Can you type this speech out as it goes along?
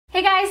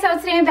guys, so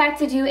today I'm back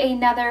to do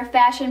another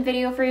fashion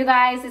video for you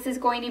guys. This is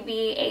going to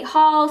be a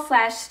haul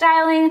slash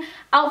styling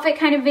outfit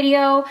kind of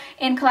video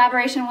in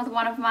collaboration with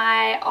one of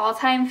my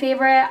all-time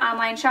favorite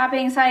online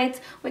shopping sites,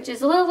 which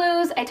is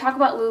Lulu's. I talk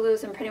about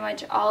Lulu's in pretty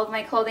much all of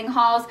my clothing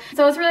hauls,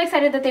 so I was really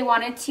excited that they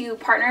wanted to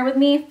partner with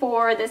me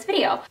for this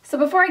video. So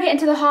before I get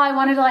into the haul, I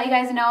wanted to let you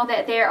guys know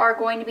that they are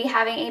going to be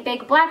having a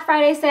big Black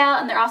Friday sale,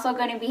 and they're also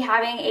going to be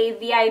having a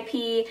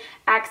VIP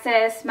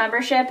access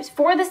membership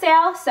for the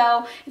sale.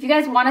 So if you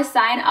guys want to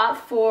sign up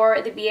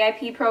for the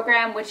VIP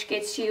program, which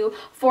gets you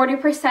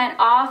 40%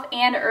 off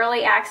and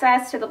early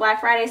access to the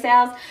Black Friday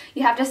sales,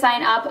 you have to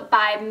sign up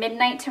by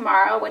midnight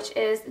tomorrow, which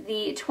is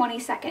the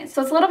 22nd.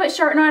 So it's a little bit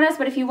short notice,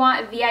 but if you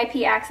want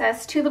VIP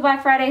access to the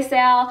Black Friday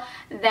sale,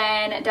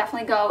 then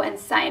definitely go and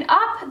sign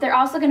up. They're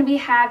also going to be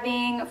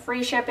having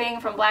free shipping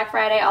from Black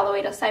Friday all the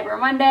way to Cyber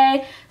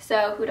Monday.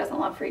 So who doesn't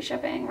love free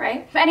shipping,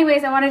 right? But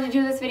anyways, I wanted to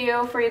do this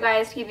video for you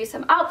guys to give you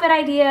some outfit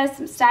ideas,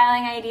 some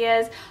styling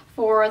ideas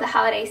for the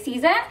holiday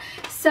season.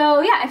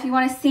 So yeah, if you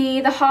want to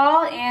see the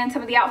haul and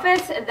some of the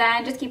outfits,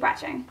 then just keep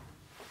watching.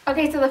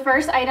 Okay, so the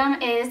first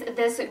item is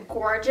this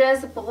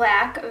gorgeous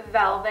black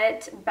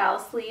velvet bell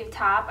sleeve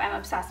top. I'm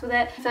obsessed with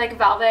it. I feel like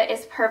velvet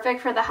is perfect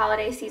for the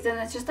holiday season.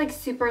 It's just like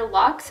super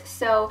luxe.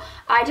 So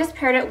I just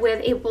paired it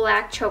with a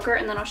black choker,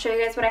 and then I'll show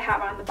you guys what I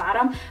have on the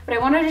bottom. But I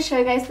wanted to show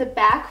you guys the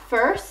back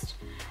first.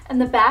 And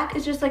the back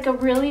is just like a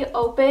really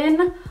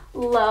open,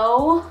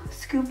 low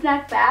scoop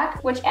neck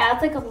back, which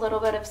adds like a little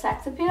bit of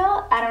sex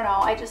appeal. I don't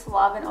know, I just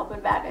love an open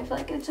back. I feel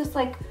like it's just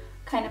like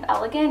kind of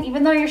elegant.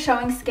 Even though you're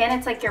showing skin,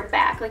 it's like your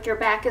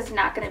back is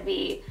not gonna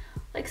be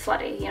like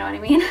slutty, you know what I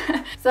mean?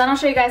 So then I'll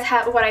show you guys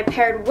what I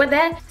paired with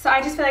it. So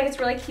I just feel like it's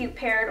really cute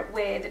paired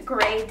with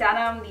gray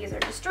denim. These are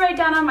destroyed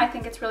denim. I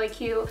think it's really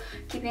cute,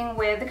 keeping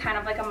with kind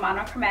of like a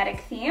monochromatic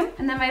theme.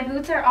 And then my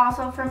boots are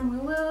also from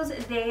Lulu's.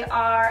 They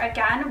are,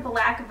 again,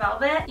 black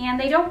velvet, and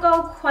they don't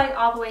go quite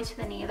all the way to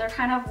the knee. They're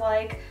kind of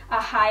like a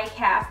high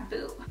calf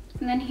boot.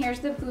 And then here's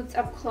the boots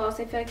up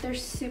close. I feel like they're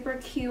super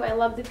cute. I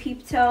love the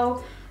peep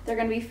toe. They're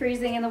gonna be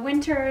freezing in the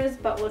winters,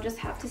 but we'll just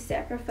have to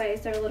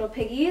sacrifice our little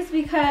piggies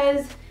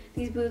because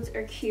these boots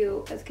are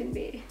cute as can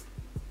be.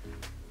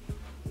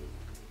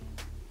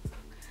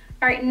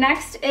 All right,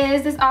 next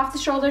is this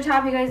off-the-shoulder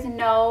top. You guys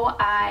know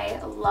I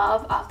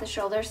love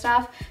off-the-shoulder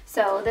stuff.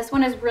 So this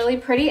one is really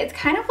pretty. It's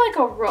kind of like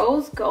a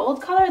rose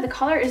gold color. The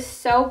color is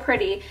so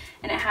pretty,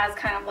 and it has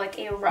kind of like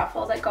a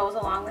ruffle that goes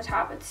along the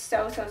top. It's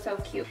so, so, so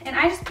cute. And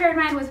I just paired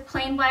mine with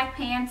plain black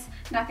pants,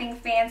 nothing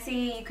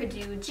fancy. You could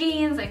do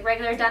jeans, like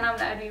regular denim,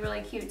 that would be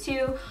really cute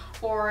too.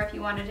 Or if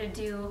you wanted to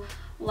do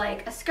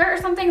like a skirt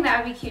or something,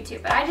 that would be cute too.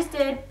 But I just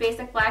did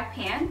basic black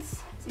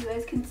pants, so you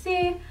guys can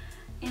see.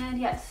 And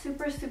yeah,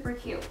 super, super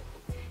cute.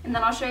 And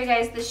then I'll show you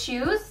guys the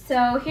shoes.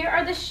 So here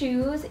are the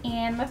shoes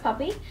and my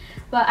puppy.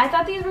 But I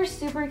thought these were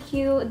super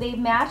cute. They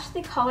match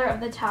the color of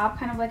the top,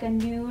 kind of like a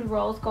nude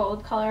rose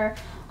gold color.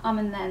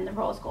 And then the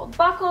rose gold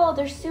buckle.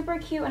 They're super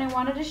cute, and I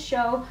wanted to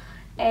show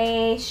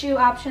a shoe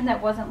option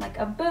that wasn't like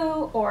a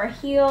boot or a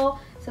heel.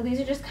 So these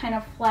are just kind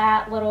of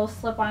flat little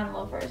slip-on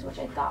loafers, which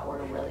I thought were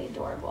really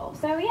adorable.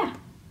 So yeah,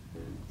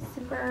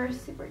 super,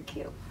 super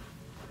cute.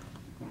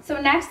 So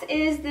next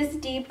is this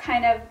deep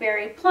kind of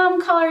berry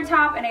plum color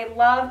top, and I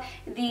love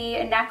the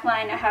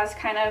neckline. It has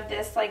kind of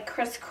this like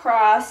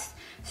crisscross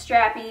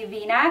strappy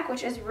v-neck,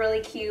 which is really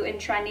cute and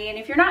trendy. And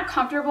if you're not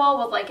comfortable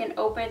with like an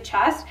open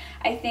chest,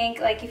 I think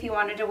like if you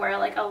wanted to wear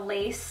like a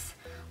lace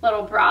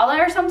little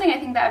bralette or something, I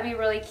think that would be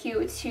really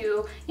cute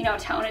to, you know,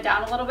 tone it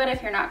down a little bit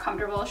if you're not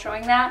comfortable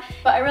showing that.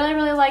 But I really,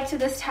 really liked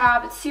this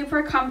top. It's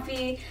super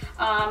comfy.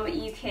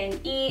 You can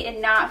eat and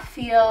not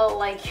feel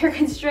like you're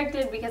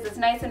constricted because it's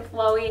nice and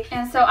flowy.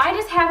 And so I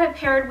just have it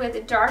paired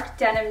with dark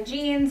denim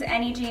jeans.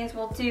 Any jeans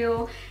will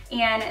do.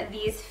 And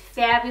these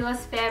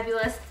fabulous,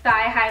 fabulous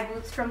thigh-high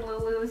boots from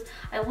Lulu's.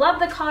 I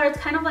love the color. It's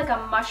kind of like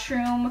a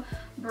mushroom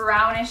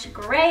brownish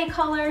gray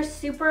color.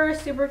 Super,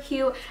 super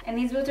cute. And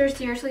these boots are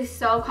seriously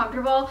so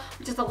comfortable,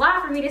 which is a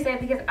lot for me to say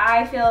because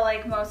I feel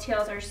like most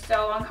heels are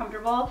so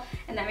uncomfortable,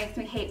 and that makes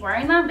me hate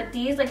wearing them. But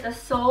these, like the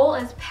sole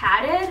is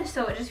padded,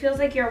 so it just feels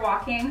like you're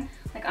walking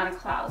like on a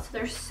cloud. So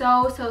they're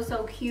so, so,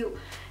 so cute.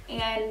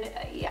 And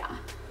yeah.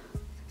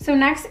 So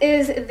next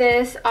is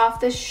this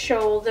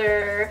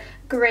off-the-shoulder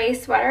gray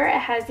sweater. It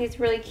has these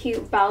really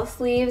cute bell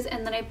sleeves,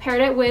 and then I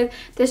paired it with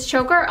this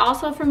choker,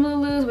 also from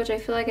Lulu's, which I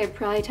feel like I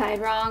probably tied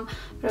wrong,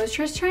 but I was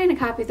just trying to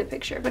copy the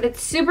picture. But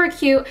it's super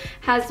cute,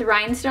 has the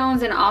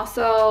rhinestones and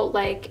also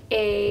like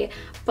a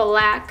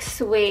black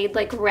suede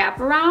like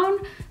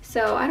wraparound.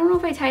 So I don't know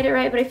if I tied it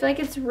right, but I feel like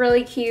it's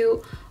really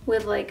cute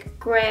with like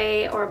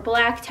gray or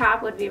black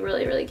top would be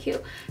really, really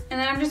cute. And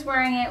then I'm just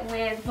wearing it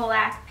with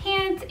black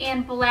pants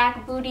and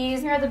black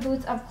booties. Here are the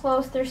boots up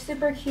close. They're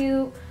super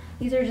cute.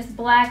 These are just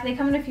black. They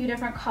come in a few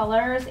different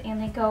colors,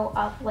 and they go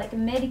up like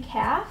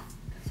mid-calf.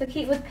 So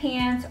cute with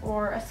pants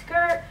or a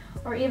skirt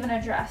or even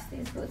a dress.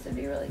 These boots would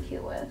be really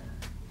cute with.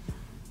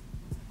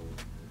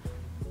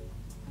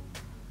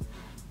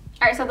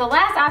 All right, so the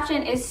last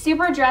option is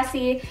super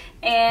dressy,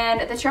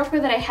 and the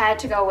choker that I had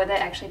to go with it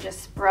actually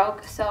just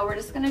broke. So we're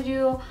just gonna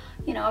do,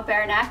 you know, a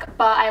bare neck.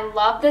 But I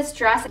love this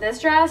dress.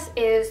 This dress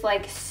is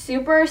like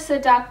super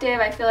seductive.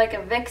 I feel like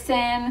a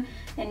vixen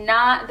and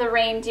not the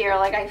reindeer.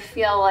 Like I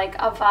feel like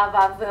a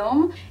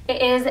va-va-voom.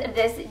 It is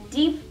this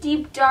deep,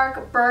 deep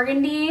dark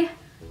burgundy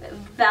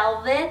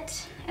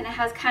velvet, and it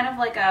has kind of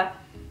like a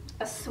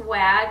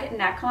swag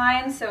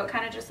neckline, so it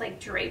kind of just like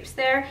drapes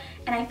there.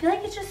 And I feel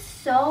like it's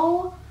just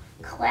so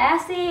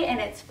classy, and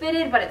it's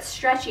fitted, but it's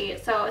stretchy,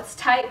 so it's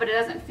tight, but it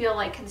doesn't feel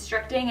like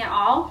constricting at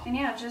all. And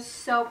yeah, it's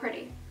just so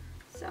pretty.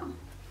 So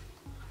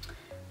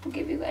I'll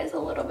give you guys a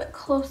little bit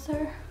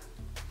closer.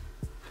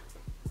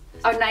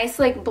 A nice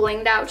like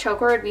blinged out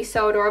choker would be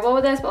so adorable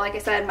with this, but like I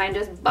said, mine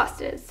just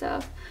busted, so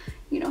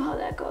you know how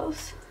that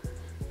goes.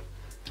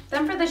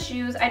 Then for the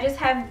shoes, I just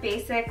have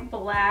basic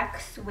black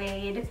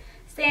suede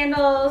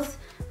sandals.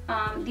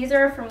 These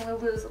are from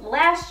Lulu's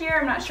last year.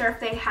 I'm not sure if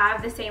they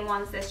have the same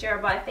ones this year,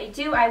 but if they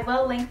do, I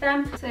will link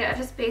them. So yeah,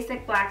 just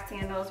basic black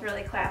sandals,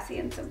 really classy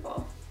and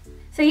simple.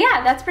 So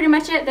yeah, that's pretty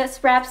much it.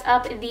 This wraps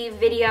up the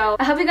video.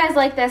 I hope you guys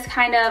like this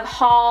kind of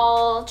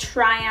haul,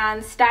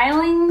 try-on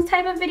styling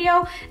type of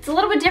video. It's a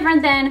little bit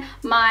different than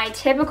my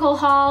typical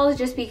hauls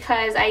just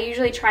because I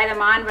usually try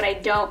them on, but I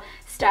don't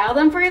style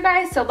them for you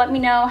guys. So let me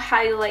know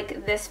how you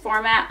like this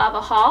format of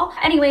a haul.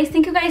 Anyways,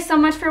 thank you guys so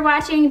much for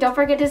watching. Don't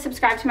forget to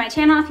subscribe to my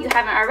channel if you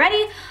haven't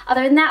already.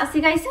 Other than that, I'll see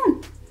you guys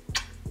soon.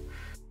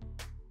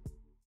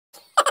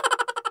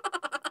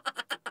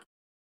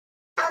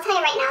 I'll tell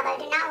you right now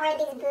though, do not wear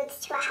these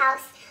boots to a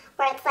house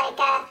where it's like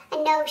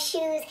a no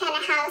shoes kind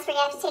of house where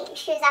you have to take your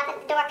shoes off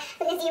at the door,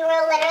 because you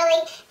will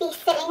literally be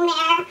sitting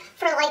there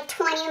for like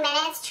 20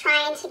 minutes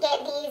trying to get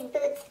these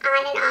boots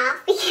on and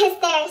off because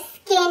they're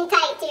skin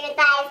tight to your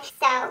thighs.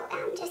 So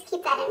just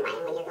keep that in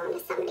mind when you're going to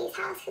somebody's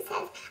house who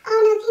says, oh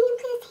no, can you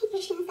please take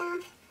your shoes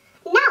off?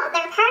 No,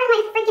 they're part of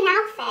my freaking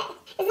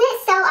outfit. Isn't it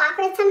so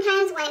awkward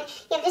sometimes when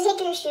you have to take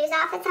your shoes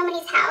off at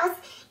somebody's house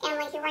and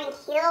like you're wearing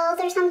heels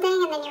or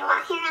something, and then you're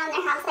walking around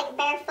their house like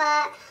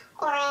barefoot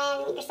or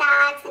in your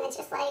socks, and it's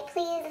just like,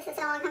 please, this is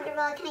so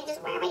uncomfortable, can I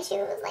just wear my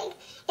shoes? Like,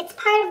 it's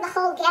part of the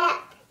whole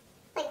get-up.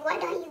 Like, what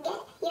don't you get?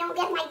 You don't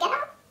get my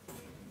get-up?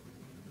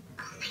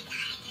 Oh my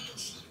god, I didn't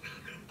shave my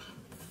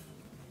armpits.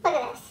 Look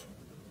at this.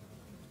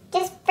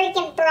 Just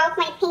freaking broke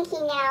my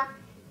pinky nail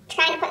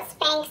trying to put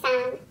Spanx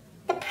on.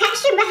 The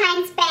pressure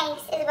behind Spanx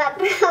is what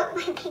broke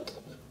my pinky.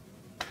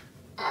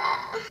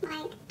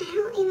 Like, I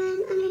don't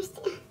even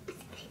understand.